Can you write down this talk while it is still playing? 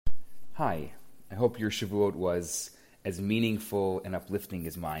Hi, I hope your Shavuot was as meaningful and uplifting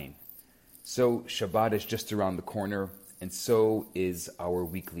as mine. So, Shabbat is just around the corner, and so is our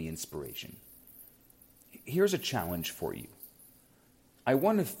weekly inspiration. Here's a challenge for you. I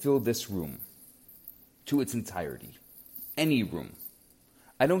want to fill this room to its entirety. Any room.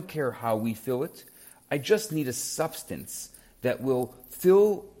 I don't care how we fill it. I just need a substance that will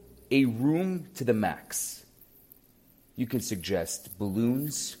fill a room to the max. You can suggest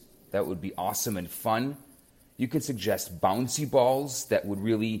balloons. That would be awesome and fun. You can suggest bouncy balls that would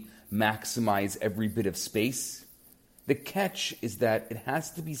really maximize every bit of space. The catch is that it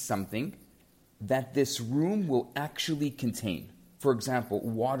has to be something that this room will actually contain. For example,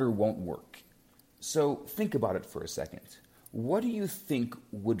 water won't work. So think about it for a second. What do you think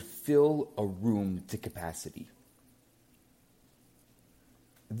would fill a room to capacity?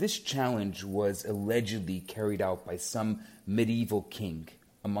 This challenge was allegedly carried out by some medieval king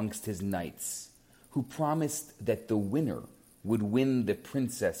amongst his knights, who promised that the winner would win the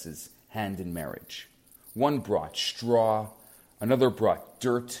princess's hand in marriage. One brought straw, another brought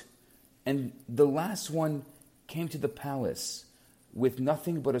dirt, and the last one came to the palace with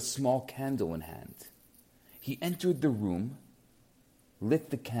nothing but a small candle in hand. He entered the room,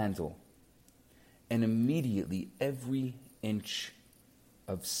 lit the candle, and immediately every inch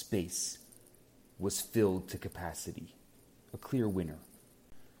of space was filled to capacity. A clear winner.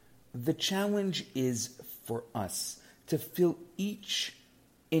 The challenge is for us to fill each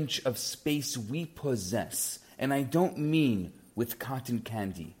inch of space we possess, and I don't mean with cotton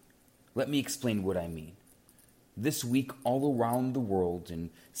candy. Let me explain what I mean. This week, all around the world, in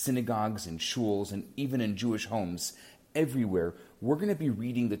synagogues and shuls, and even in Jewish homes, everywhere, we're going to be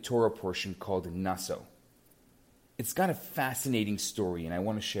reading the Torah portion called Naso. It's got a fascinating story, and I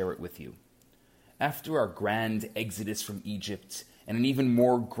want to share it with you. After our grand exodus from Egypt, and an even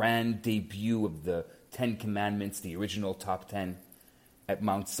more grand debut of the 10 Commandments, the original top 10, at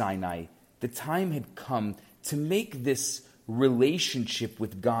Mount Sinai, the time had come to make this relationship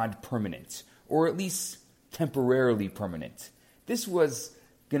with God permanent, or at least temporarily permanent. This was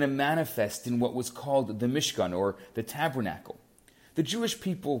going to manifest in what was called the Mishkan, or the tabernacle. The Jewish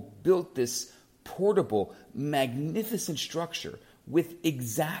people built this portable, magnificent structure with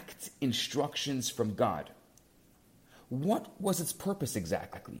exact instructions from God. What was its purpose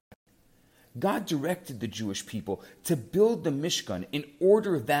exactly? God directed the Jewish people to build the Mishkan in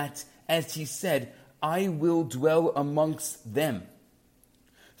order that, as he said, I will dwell amongst them.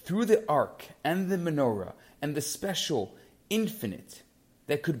 Through the ark and the menorah and the special infinite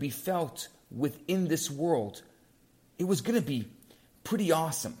that could be felt within this world, it was going to be pretty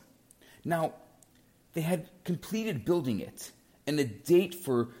awesome. Now, they had completed building it, and a date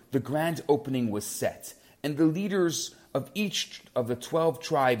for the grand opening was set, and the leaders of each of the 12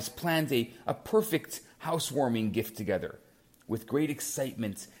 tribes planned a perfect housewarming gift together. With great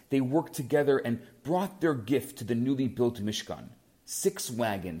excitement, they worked together and brought their gift to the newly built Mishkan, 6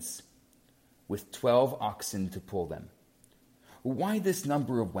 wagons with 12 oxen to pull them. Why this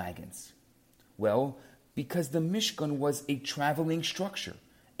number of wagons? Well, because the Mishkan was a traveling structure,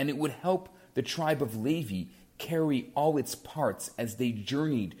 and it would help the tribe of Levi carry all its parts as they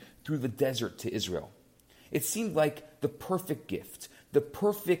journeyed through the desert to Israel. It seemed like the perfect gift, the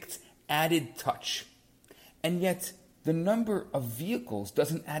perfect added touch. And yet, the number of vehicles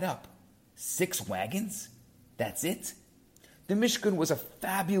doesn't add up. 6 wagons? That's it? The Mishkan was a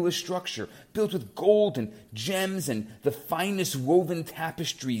fabulous structure, built with gold and gems and the finest woven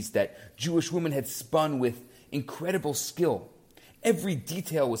tapestries that Jewish women had spun with incredible skill. Every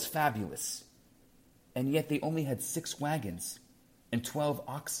detail was fabulous. And yet they only had 6 wagons and 12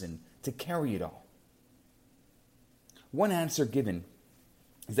 oxen to carry it all. One answer given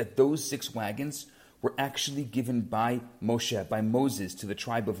is that those 6 wagons were actually given by Moshe, by Moses, to the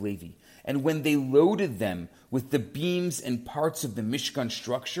tribe of Levi. And when they loaded them with the beams and parts of the Mishkan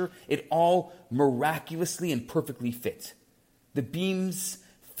structure, it all miraculously and perfectly fit. The beams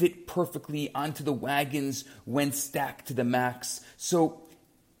fit perfectly onto the wagons when stacked to the max, so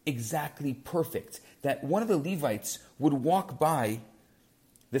exactly perfect that one of the Levites would walk by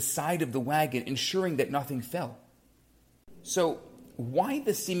the side of the wagon, ensuring that nothing fell. So, why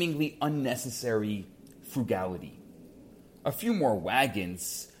the seemingly unnecessary frugality? A few more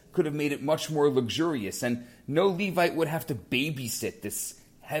wagons could have made it much more luxurious, and no Levite would have to babysit this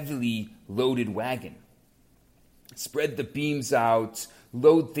heavily loaded wagon. Spread the beams out,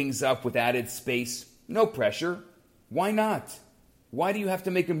 load things up with added space. No pressure. Why not? Why do you have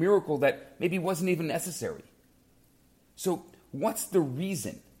to make a miracle that maybe wasn't even necessary? So, what's the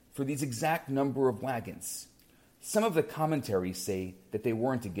reason for these exact number of wagons? Some of the commentaries say that they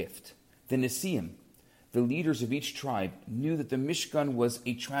weren't a gift. The Nesiim, the leaders of each tribe, knew that the Mishkan was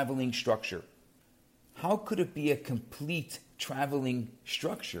a traveling structure. How could it be a complete traveling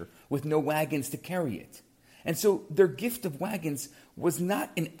structure with no wagons to carry it? And so their gift of wagons was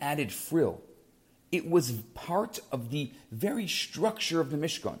not an added frill. It was part of the very structure of the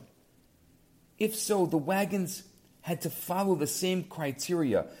Mishkan. If so, the wagons had to follow the same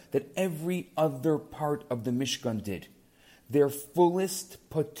criteria that every other part of the Mishkan did. Their fullest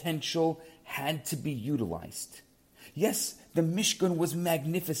potential had to be utilized. Yes, the Mishkan was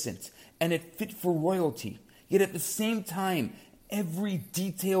magnificent and it fit for royalty, yet at the same time, every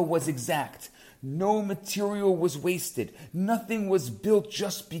detail was exact. No material was wasted. Nothing was built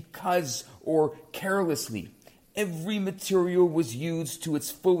just because or carelessly. Every material was used to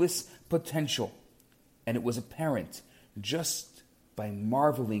its fullest potential. And it was apparent just by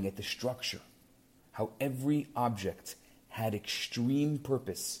marveling at the structure, how every object had extreme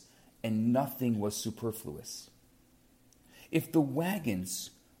purpose and nothing was superfluous. If the wagons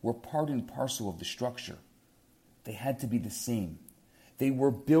were part and parcel of the structure, they had to be the same. They were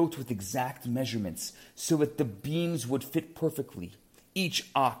built with exact measurements so that the beams would fit perfectly. Each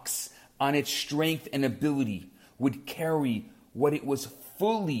ox, on its strength and ability, would carry what it was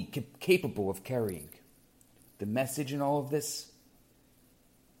fully capable of carrying. The message in all of this?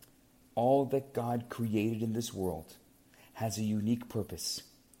 All that God created in this world has a unique purpose.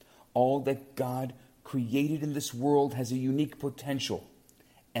 All that God created in this world has a unique potential,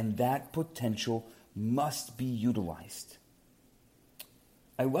 and that potential must be utilized.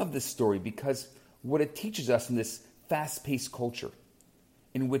 I love this story because what it teaches us in this fast-paced culture,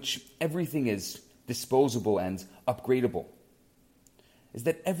 in which everything is disposable and upgradable, is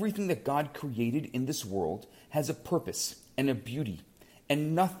that everything that God created in this world has a purpose and a beauty,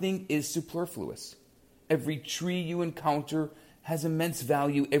 and nothing is superfluous. Every tree you encounter has immense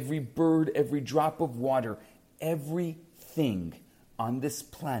value. Every bird, every drop of water, everything on this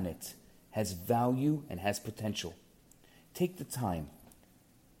planet has value and has potential. Take the time,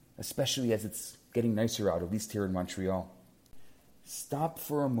 especially as it's getting nicer out, at least here in Montreal. Stop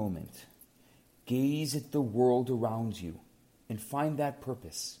for a moment. Gaze at the world around you and find that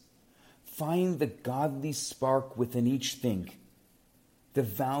purpose. Find the godly spark within each thing, the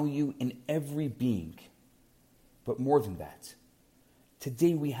value in every being. But more than that,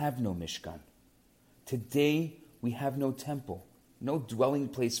 today we have no Mishkan. Today we have no temple, no dwelling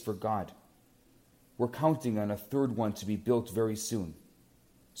place for God. We're counting on a third one to be built very soon.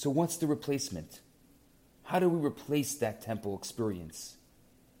 So what's the replacement? How do we replace that temple experience?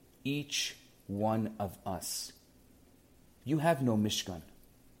 Each one of us. You have no Mishkan.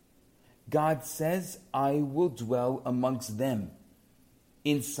 God says, I will dwell amongst them.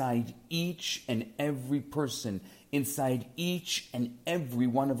 Inside each and every person, inside each and every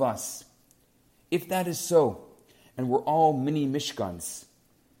one of us. If that is so, and we're all mini Mishkans,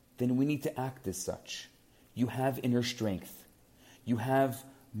 then we need to act as such. You have inner strength. You have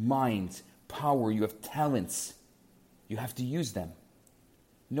mind, power, you have talents. You have to use them.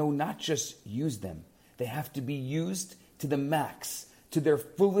 No, not just use them. They have to be used to the max, to their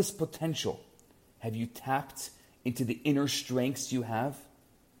fullest potential. Have you tapped into the inner strengths you have?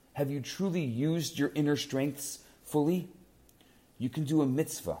 Have you truly used your inner strengths fully? You can do a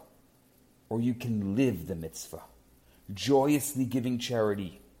mitzvah, or you can live the mitzvah, joyously giving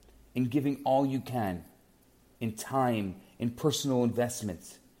charity and giving all you can in time, in personal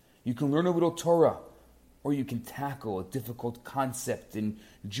investment. You can learn a little Torah, or you can tackle a difficult concept in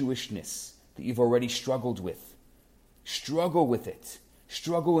Jewishness that you've already struggled with. Struggle with it.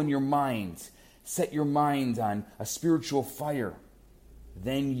 Struggle in your mind. Set your mind on a spiritual fire.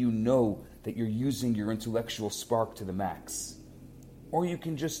 Then you know that you're using your intellectual spark to the max. Or you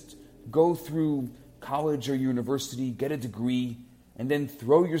can just go through college or university, get a degree, and then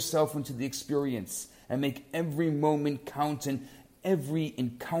throw yourself into the experience and make every moment count and every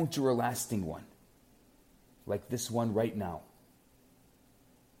encounter a lasting one. Like this one right now.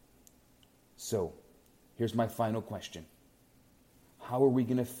 So, here's my final question. How are we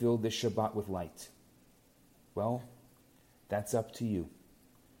going to fill this Shabbat with light? Well, that's up to you.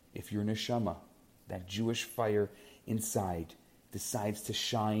 If your neshama, that Jewish fire inside, decides to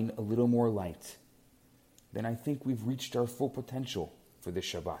shine a little more light, then I think we've reached our full potential for this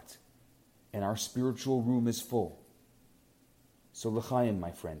Shabbat. And our spiritual room is full. So l'chaim,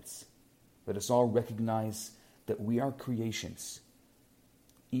 my friends, let us all recognize that we are creations,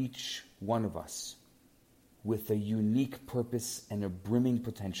 each one of us, with a unique purpose and a brimming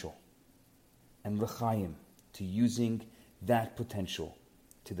potential. And l'chaim, to using that potential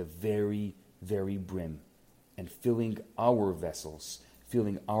to the very, very brim, and filling our vessels,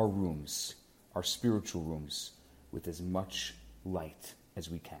 filling our rooms, our spiritual rooms, with as much light as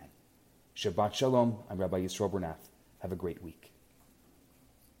we can. Shabbat Shalom. I'm Rabbi Yisroel Bernath. Have a great week.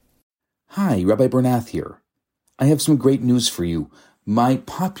 Hi, Rabbi Bernath here. I have some great news for you. My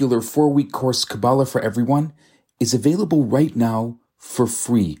popular 4-week course, Kabbalah for Everyone, is available right now for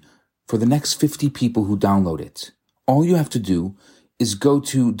free for the next 50 people who download it. All you have to do is go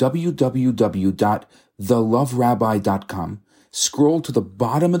to www.theloverabbi.com, scroll to the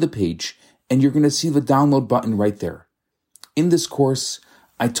bottom of the page, and you're going to see the download button right there. In this course,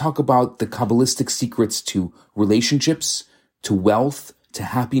 I talk about the Kabbalistic secrets to relationships, to wealth, to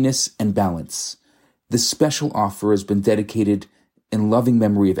happiness, and balance. This special offer has been dedicated in loving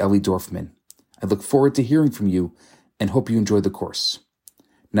memory of Ellie Dorfman. I look forward to hearing from you and hope you enjoy the course.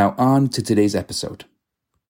 Now on to today's episode.